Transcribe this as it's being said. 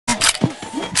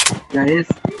Guys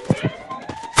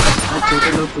आज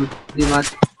छोटे लोग छोटी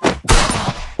बात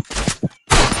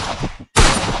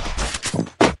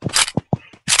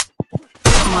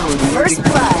First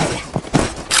blood.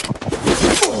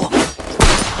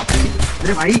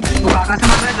 अरे भाई वो काका से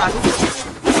मार रहा है जादू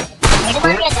मेरे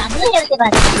पास क्या जादू है उसके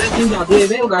पास? अरे क्यों जादू है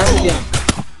बे वो गायब हो गया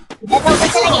इधर तो ऊपर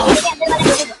चला गया इसके अंदर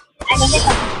वाले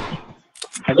देखो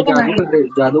अरे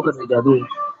जादू कर रहे जादू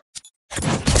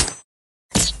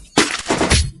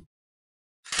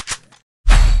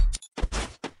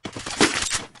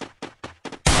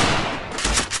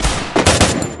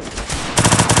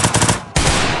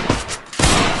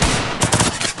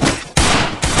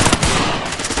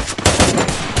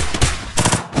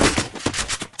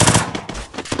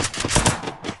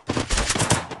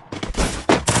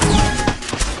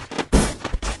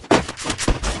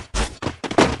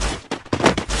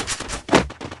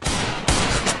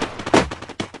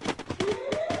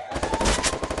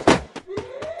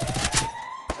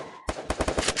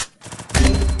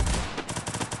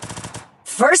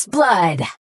First blood.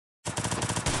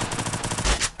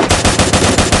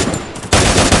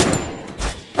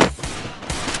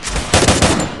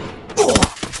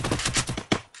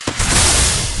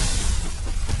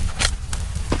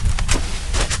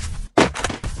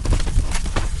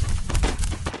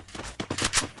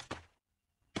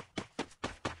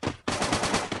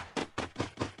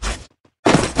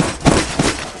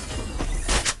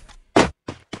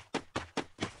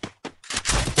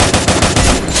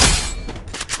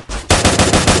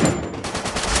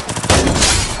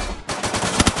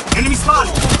 Enemy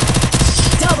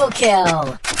spotted! Double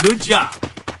kill. Good job.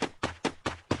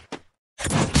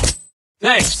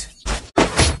 Thanks.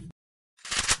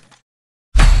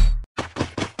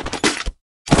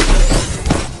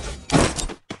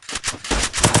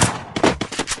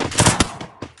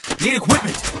 Need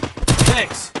equipment.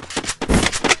 Thanks.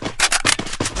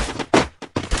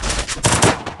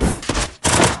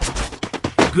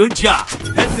 Good job.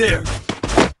 Head there.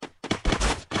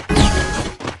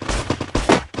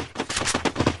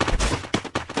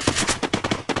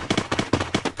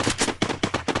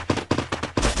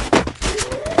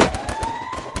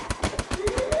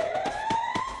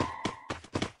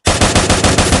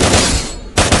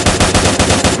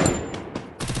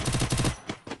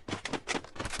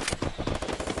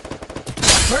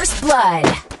 First blood.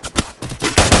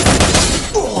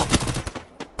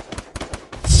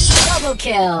 Double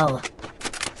kill.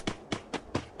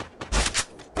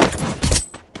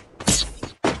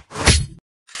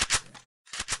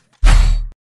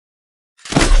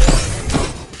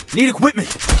 Need equipment.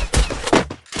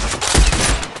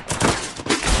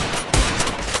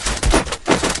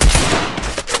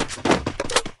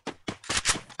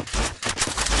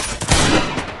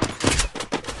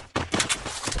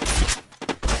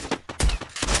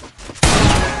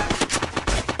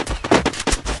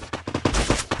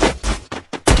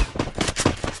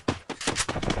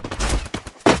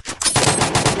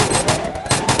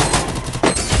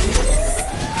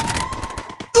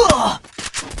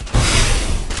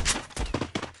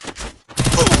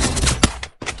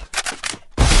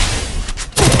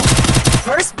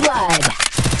 First blood.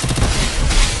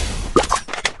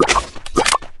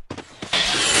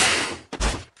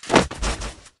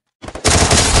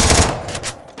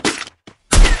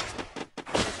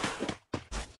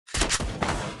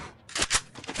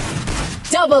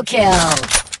 Double kill.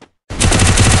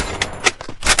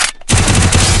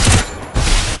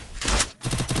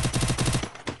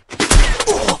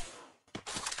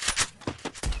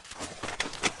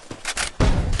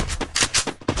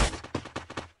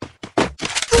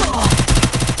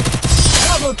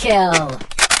 Double kill.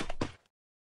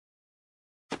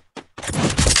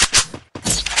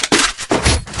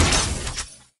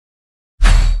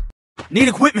 Need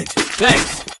equipment.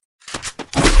 Thanks.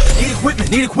 Need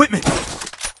equipment. Need equipment.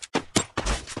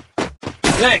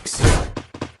 Thanks.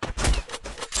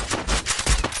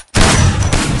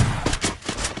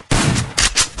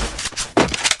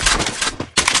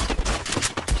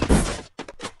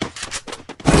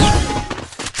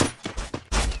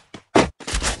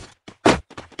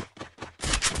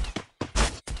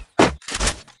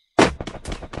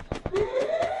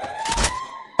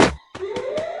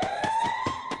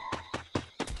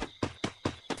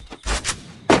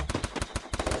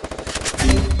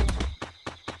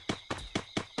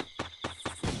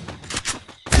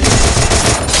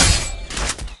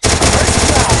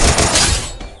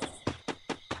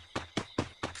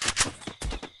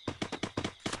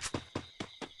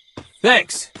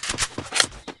 Thanks.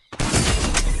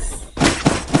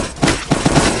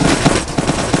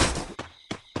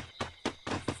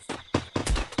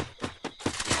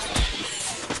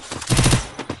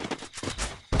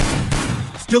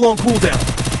 Still on cooldown.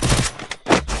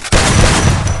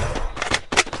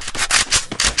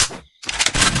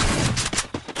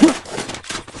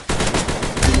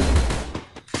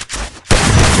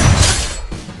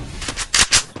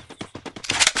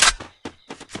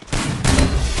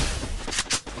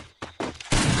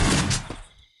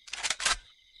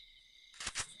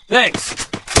 Thanks.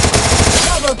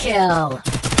 Double kill.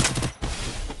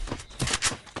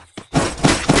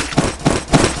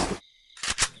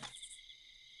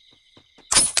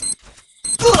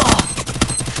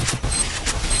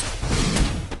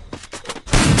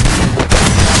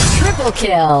 Triple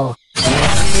kill.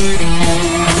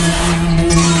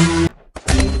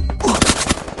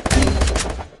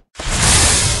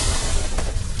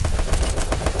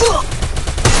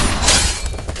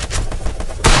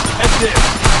 Head there.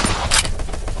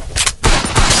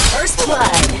 First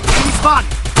blood. Enemy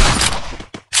spotted.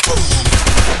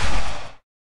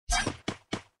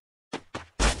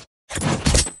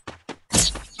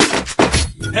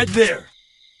 Head there.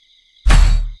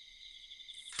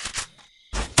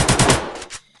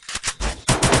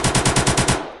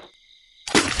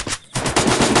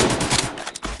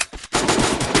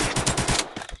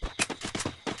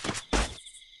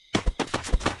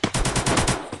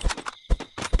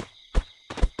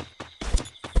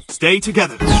 Stay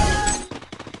together.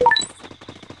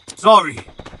 Sorry.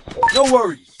 No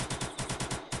worries.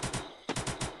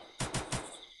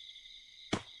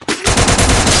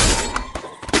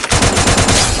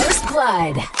 First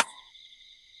blood.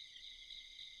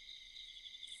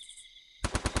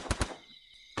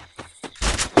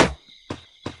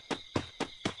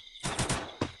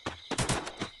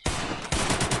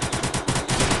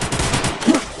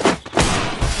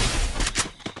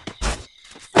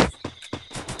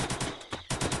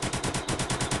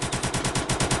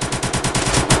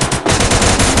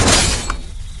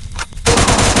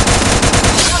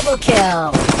 Double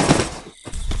kill.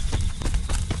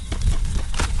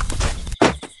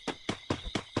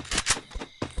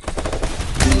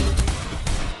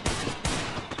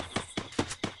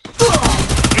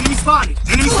 Enemy spotted.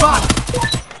 Enemy spotted.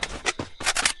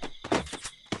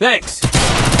 Thanks.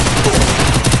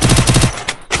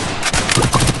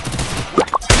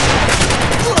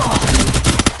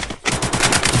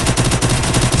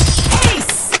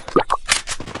 Ace.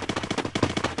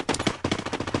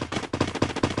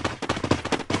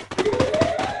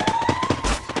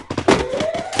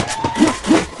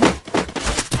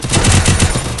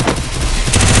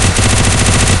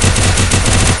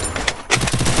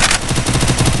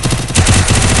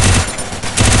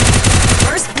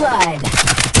 First blood.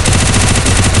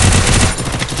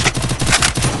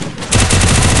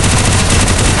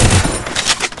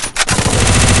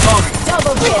 Sorry.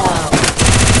 Double kill.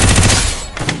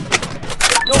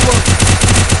 No worries.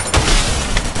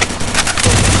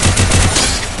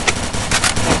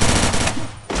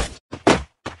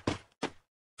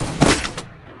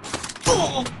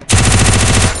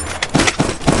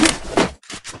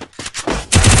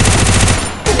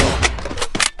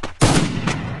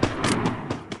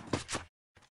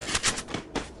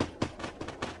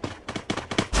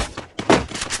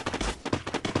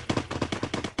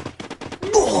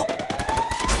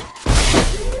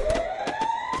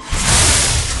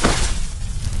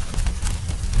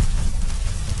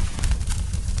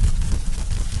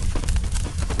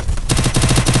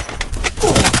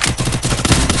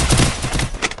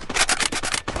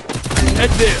 Head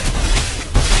there.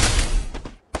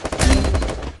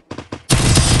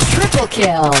 Triple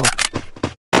kill.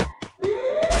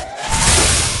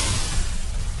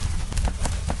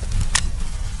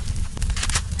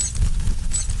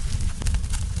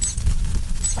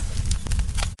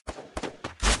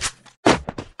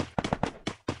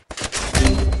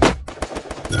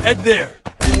 Head there.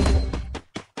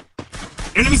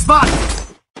 Enemy spotted.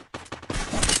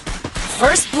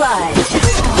 First blood.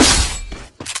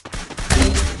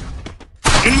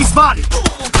 Enemy spotted.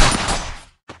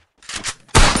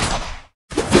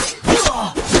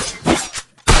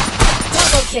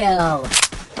 Double kill.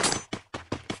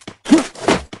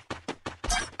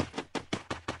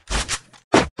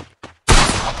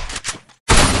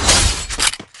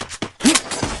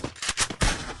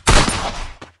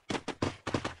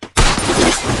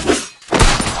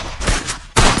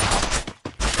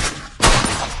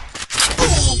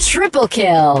 Triple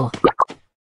kill.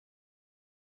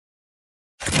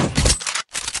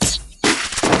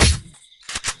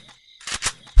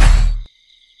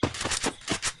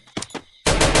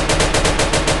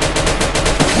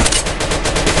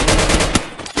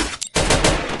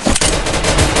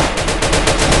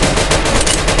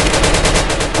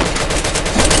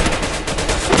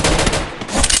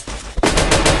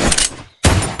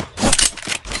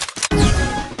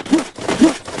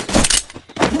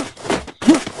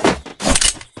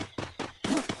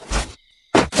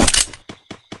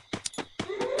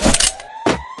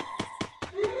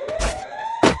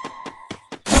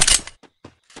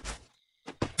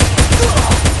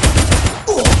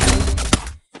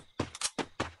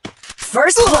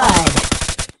 First blood.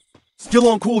 Still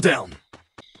on cooldown.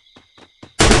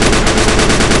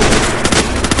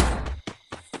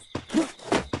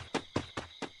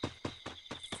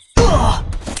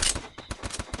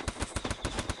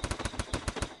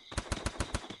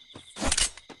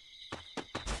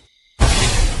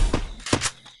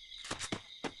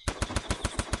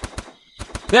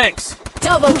 Thanks.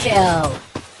 Double kill.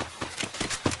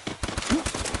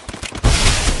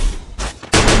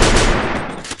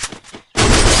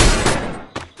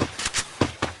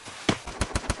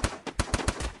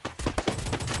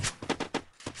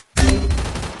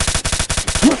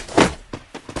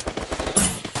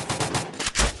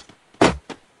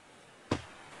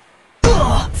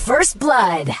 First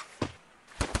blood.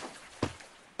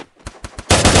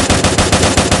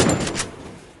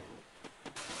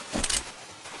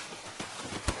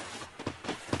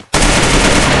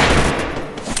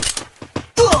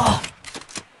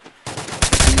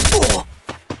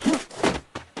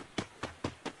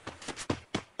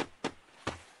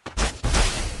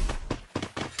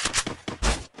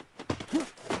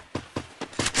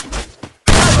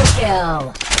 Double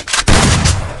kill.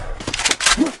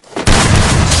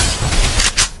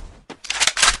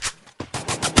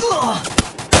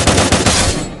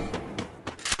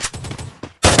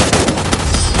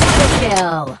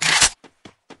 Kill.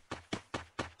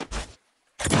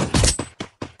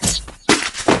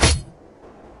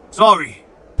 Sorry.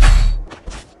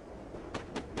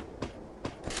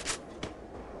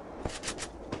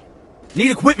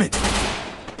 Need equipment.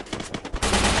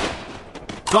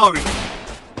 Sorry.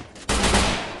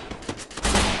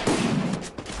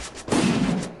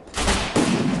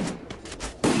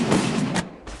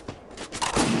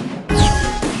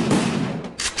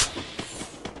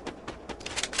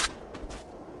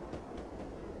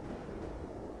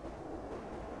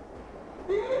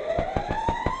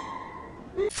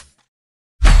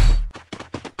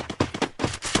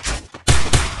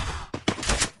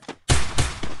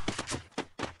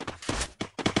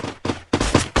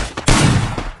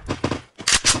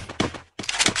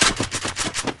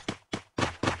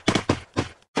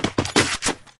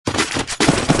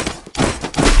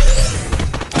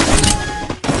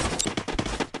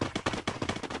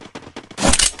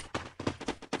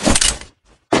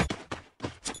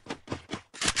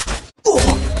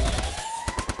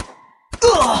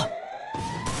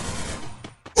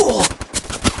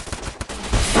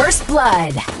 First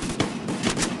blood.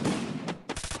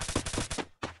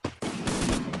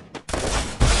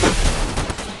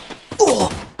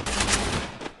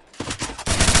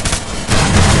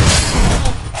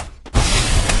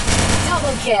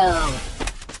 Double kill.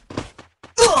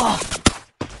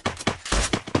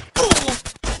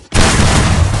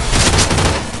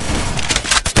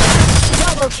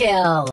 Double kill.